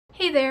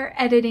Hey there,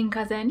 Editing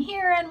Kazen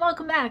here, and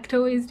welcome back to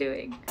Always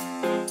Doing.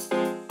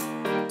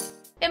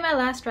 In my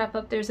last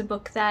wrap-up, there's a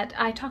book that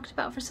I talked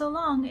about for so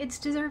long, it's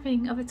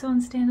deserving of its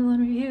own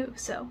standalone review,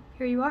 so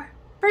here you are.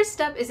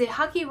 First up is a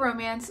hockey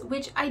romance,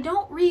 which I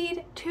don't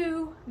read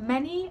too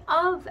many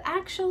of,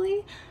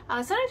 actually.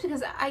 Sometimes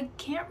because I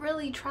can't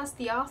really trust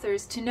the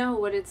authors to know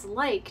what it's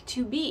like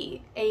to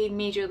be a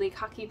Major League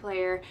Hockey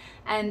player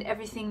and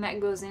everything that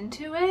goes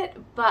into it,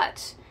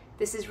 but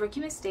this is Rookie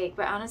Mistake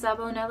by Anna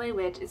Zabo and L.A.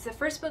 Witt. It's the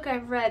first book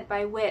I've read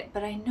by Witt,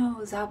 but I know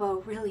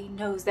Zabo really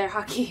knows their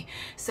hockey,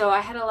 so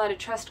I had a lot of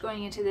trust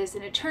going into this,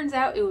 and it turns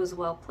out it was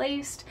well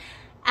placed.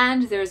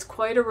 And there's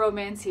quite a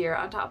romance here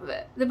on top of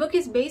it. The book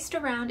is based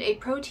around a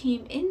pro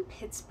team in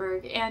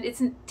Pittsburgh, and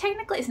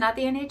technically it's not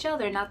the NHL,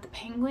 they're not the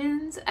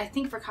Penguins, I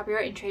think for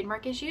copyright and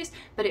trademark issues,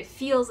 but it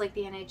feels like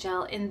the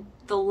NHL in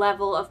the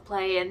level of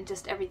play and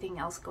just everything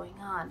else going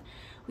on.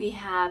 We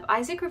have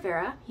Isaac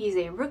Rivera. He's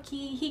a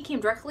rookie. He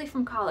came directly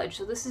from college,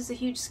 so this is a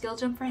huge skill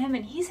jump for him,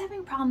 and he's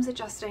having problems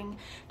adjusting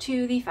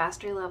to the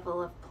faster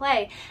level of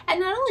play. And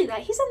not only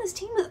that, he's on this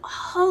team with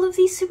all of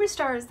these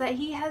superstars that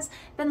he has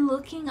been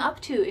looking up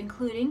to,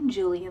 including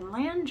Julian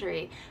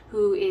Landry,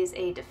 who is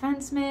a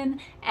defenseman,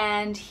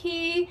 and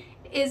he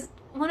is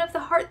one of the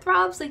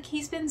heartthrobs. Like,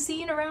 he's been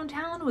seen around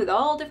town with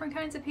all different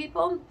kinds of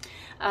people,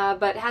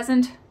 but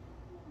hasn't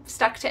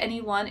stuck to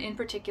anyone in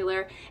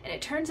particular, and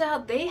it turns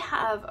out they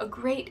have a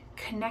great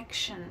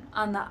connection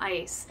on the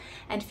ice.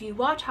 And if you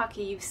watch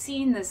hockey, you've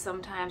seen this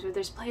sometimes where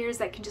there's players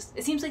that can just,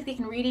 it seems like they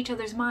can read each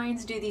other's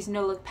minds, do these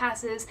no-look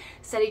passes,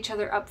 set each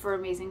other up for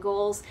amazing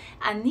goals,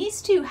 and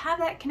these two have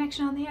that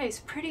connection on the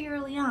ice pretty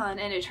early on,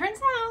 and it turns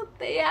out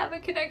they have a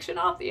connection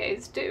off the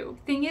ice too.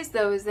 Thing is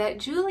though, is that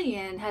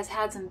Julian has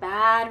had some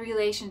bad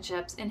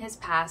relationships in his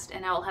past,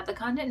 and I will have the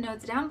content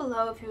notes down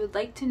below if you would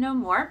like to know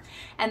more,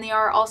 and they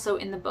are also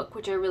in the book,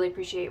 which I really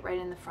appreciate, right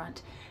in the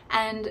front.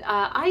 And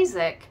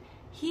Isaac,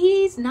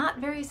 he's not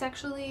very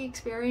sexually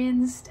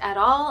experienced at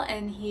all,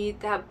 and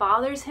that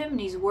bothers him,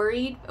 and he's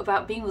worried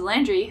about being with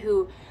Landry,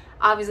 who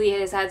obviously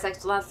has had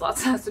sex with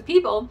lots of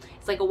people.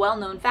 It's like a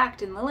well-known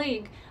fact in the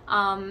league.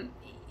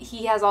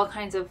 He has all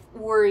kinds of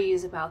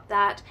worries about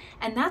that,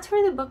 and that's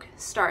where the book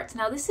starts.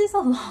 Now, this is a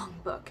long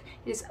book.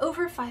 It is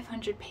over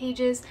 500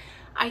 pages.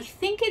 I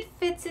think it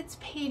fits its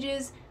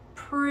pages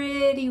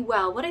pretty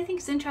well. What I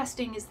think is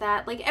interesting is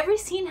that, like, every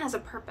scene has a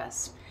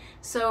purpose.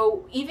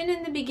 So even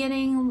in the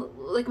beginning,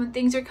 like when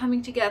things are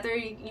coming together,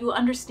 you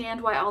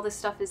understand why all this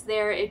stuff is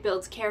there. It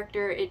builds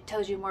character, it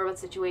tells you more about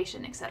the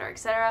situation, etc.,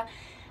 etc.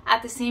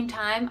 At the same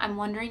time, I'm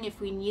wondering if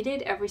we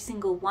needed every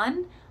single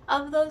one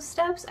of those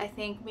steps. I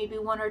think maybe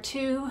one or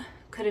two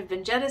could have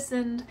been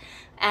jettisoned,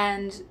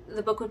 and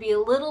the book would be a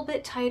little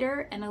bit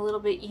tighter and a little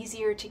bit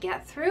easier to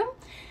get through.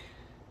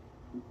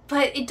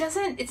 But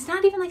it's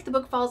not even like the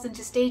book falls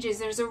into stages.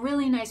 There's a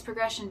really nice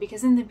progression,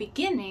 because in the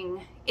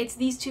beginning, it's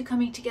these two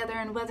coming together,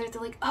 and whether they're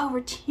like, oh,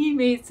 we're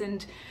teammates,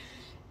 and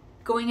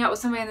going out with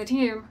somebody on the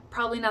team,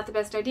 probably not the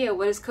best idea.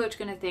 What is coach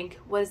going to think?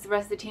 What is the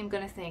rest of the team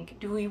going to think?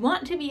 Do we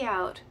want to be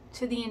out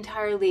to the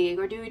entire league,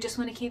 or do we just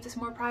want to keep this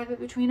more private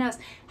between us?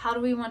 How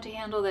do we want to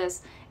handle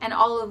this? And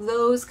all of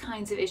those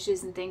kinds of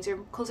issues and things are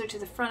closer to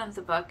the front of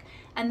the book.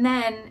 And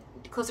then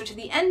closer to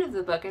the end of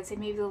the book, I'd say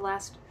maybe the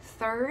last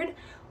third,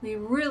 we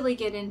really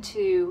get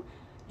into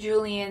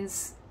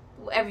Julian's,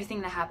 everything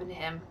that happened to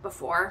him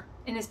before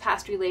in his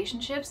past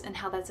relationships and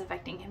how that's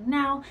affecting him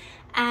now,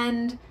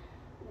 and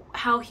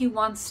how he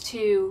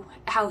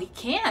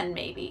can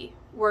maybe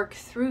work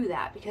through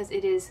that, because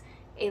it is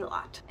a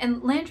lot.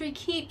 And Landry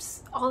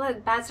keeps all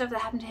that bad stuff that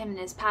happened to him in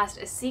his past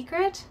a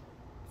secret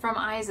from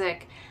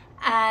Isaac.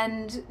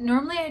 And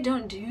normally I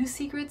don't do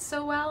secrets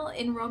so well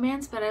in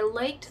romance, but I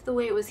liked the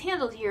way it was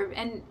handled here,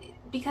 and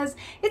because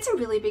it's a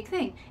really big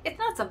thing. It's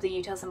not something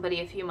you tell somebody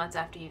a few months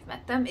after you've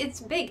met them. It's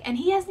big, and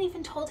he hasn't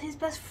even told his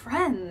best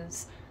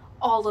friends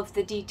all of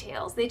the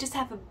details. They just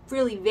have a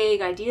really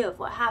vague idea of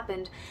what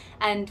happened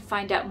and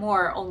find out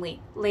more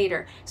only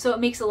later. So it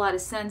makes a lot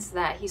of sense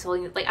that he's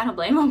holding it. Like, I don't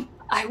blame him.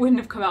 I wouldn't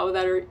have come out with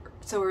that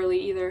so early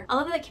either. I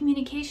love that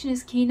communication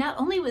is key, not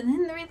only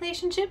within the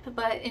relationship,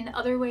 but in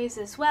other ways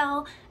as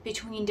well,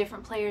 between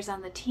different players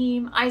on the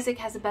team. Isaac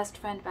has a best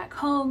friend back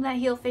home that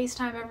he'll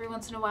FaceTime every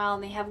once in a while,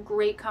 and they have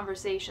great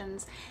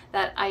conversations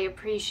that I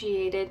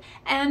appreciated.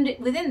 And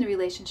within the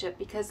relationship,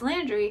 because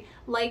Landry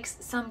likes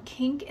some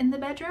kink in the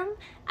bedroom,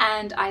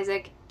 and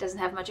Isaac doesn't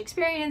have much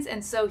experience,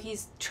 and so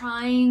he's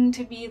trying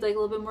to be like a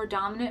little bit more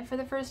dominant for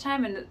the first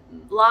time, and a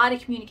lot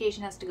of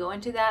communication has to go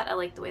into that. I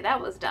like the way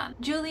that was done.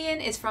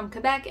 Julian is from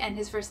Quebec, and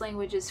his first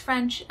language is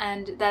French,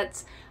 and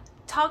that's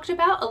talked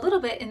about a little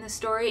bit in the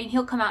story, and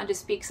he'll come out and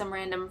just speak some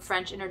random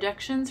French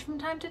introductions from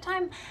time to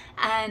time,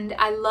 and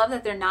I love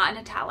that they're not in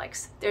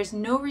italics. There's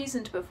no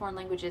reason to put foreign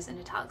languages in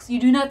italics. You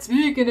do not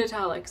speak in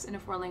italics in a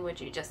foreign language,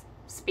 you just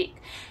speak.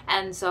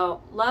 And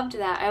so loved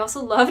that. I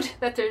also loved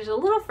that there's a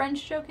little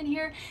French joke in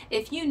here.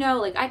 If you know,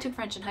 like, I took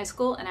French in high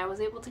school and I was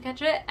able to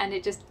catch it, and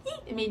it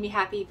made me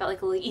happy. It felt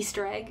like a little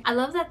Easter egg. I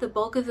love that the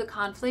bulk of the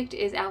conflict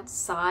is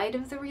outside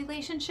of the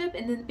relationship,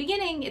 and in the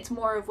beginning it's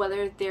more of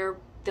whether they're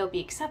they'll be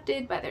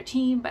accepted by their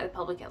team, by the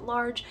public at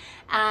large.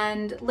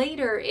 And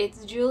later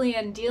it's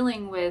Julian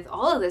dealing with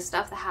all of this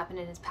stuff that happened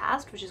in his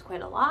past, which is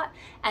quite a lot,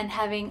 and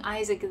having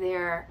Isaac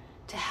there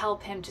to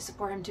help him, to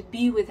support him, to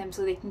be with him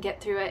so they can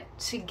get through it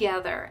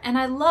together. And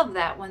I love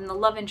that when the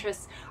love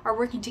interests are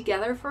working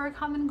together for a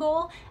common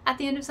goal at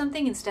the end of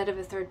something instead of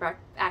a third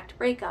act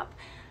breakup.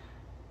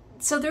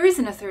 So there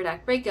isn't a third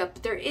act breakup,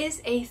 but there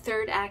is a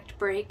third act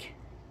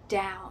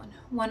breakdown.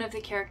 One of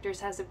the characters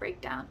has a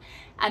breakdown.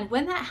 And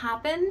when that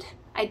happened,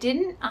 I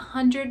didn't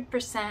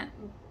 100%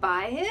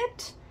 buy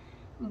it,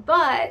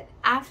 but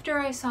after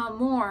I saw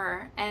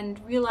more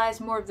and realized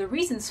more of the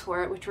reasons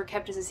for it, which were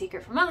kept as a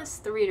secret from us,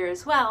 the reader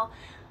as well,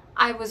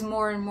 I was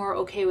more and more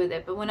okay with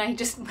it. But when I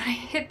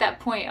hit that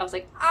point, I was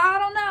like, I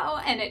don't know,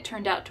 and it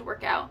turned out to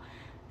work out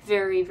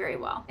very, very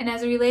well. And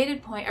as a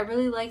related point, I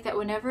really like that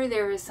whenever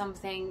there is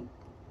something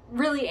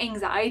really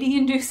anxiety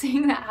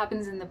inducing that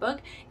happens in the book,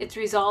 it's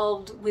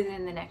resolved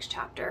within the next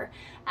chapter.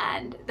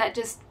 And that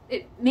just,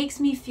 it makes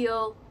me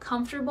feel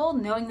comfortable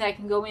knowing that I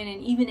can go in,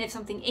 and even if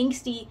something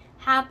angsty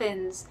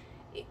happens,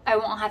 I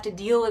won't have to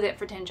deal with it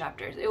for 10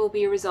 chapters. It will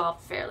be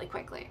resolved fairly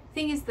quickly.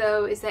 Thing is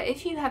though, is that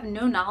if you have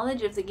no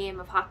knowledge of the game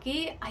of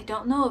hockey, I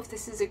don't know if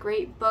this is a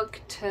great book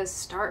to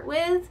start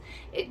with.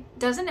 It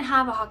doesn't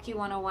have a Hockey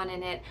 101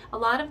 in it. A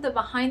lot of the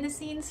behind the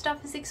scenes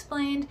stuff is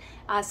explained.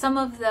 Some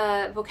of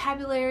the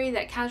vocabulary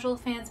that casual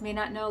fans may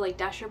not know, like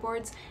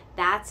dasherboards,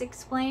 that's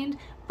explained,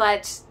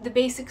 but the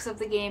basics of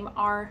the game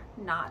are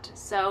not.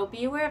 So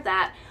be aware of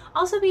that.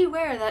 Also be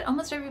aware that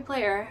almost every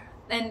player,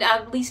 and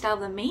at least out of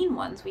the main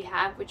ones we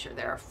have, which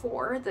there are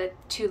 4, the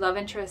 2 love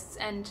interests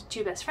and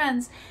 2 best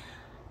friends,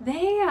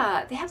 they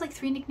have like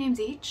 3 nicknames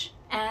each,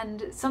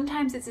 and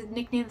sometimes it's a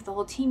nickname that the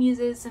whole team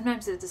uses,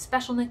 sometimes it's a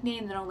special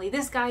nickname that only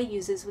this guy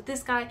uses with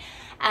this guy,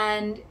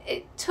 and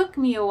it took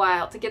me a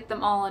while to get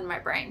them all in my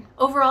brain.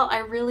 Overall, I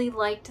really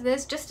liked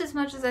this just as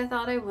much as I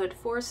thought I would.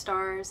 4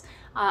 stars.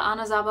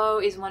 Anna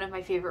Zabo is one of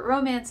my favorite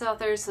romance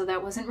authors, so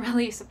that wasn't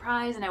really a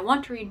surprise, and I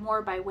want to read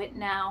more by Witt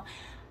now.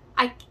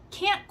 I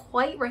can't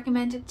quite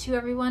recommend it to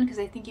everyone because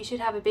I think you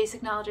should have a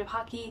basic knowledge of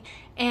hockey,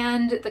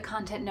 and the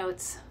content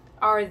notes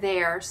are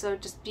there, so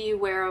just be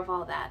aware of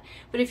all that.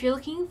 But if you're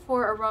looking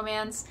for a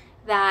romance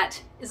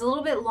that is a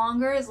little bit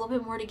longer, is a little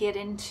bit more to get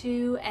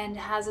into, and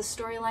has a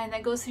storyline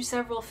that goes through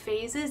several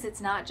phases,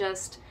 it's not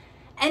just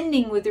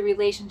ending with the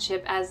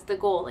relationship as the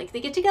goal. Like,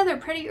 they get together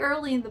pretty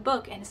early in the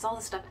book, and it's all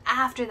the stuff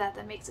after that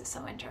that makes it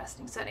so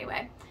interesting. So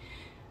anyway,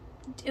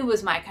 it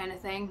was my kind of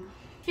thing.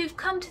 If you've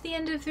come to the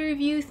end of the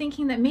review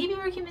thinking that maybe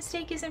Rookie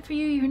Mistake isn't for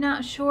you, you're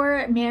not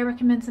sure, may I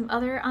recommend some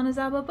other Anna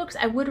Zabo books?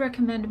 I would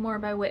recommend more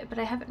by Witt, but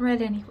I haven't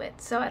read any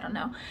Witt, so I don't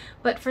know.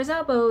 But for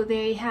Zabo,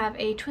 they have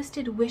a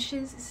Twisted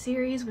Wishes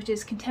series, which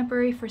is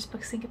contemporary first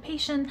book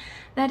Syncopation,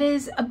 that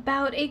is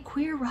about a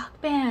queer rock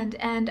band,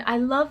 and I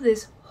love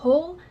this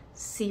whole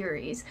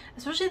series,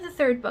 especially the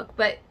 3rd book,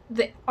 but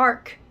the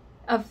arc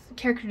of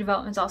character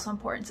development is also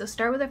important. So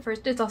start with the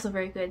first, it's also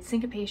very good,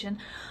 Syncopation.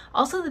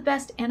 Also the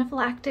best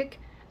anaphylactic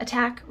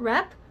attack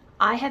rep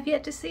I have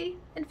yet to see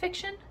in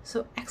fiction,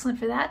 so excellent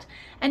for that.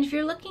 And if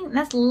you're looking,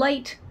 that's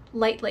light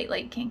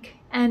kink.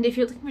 And if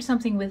you're looking for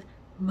something with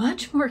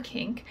much more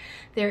kink,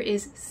 there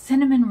is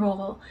Cinnamon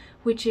Roll,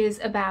 which is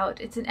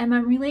about, it's an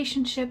MM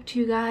relationship,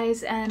 2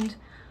 guys, and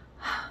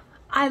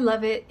I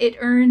love it. It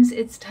earns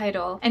its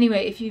title.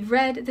 Anyway, if you've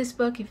read this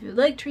book, if you'd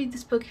like to read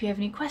this book, if you have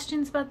any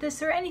questions about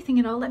this or anything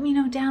at all, let me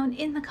know down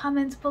in the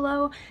comments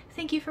below.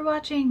 Thank you for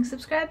watching.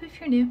 Subscribe if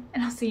you're new,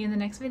 and I'll see you in the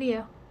next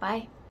video.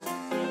 Bye.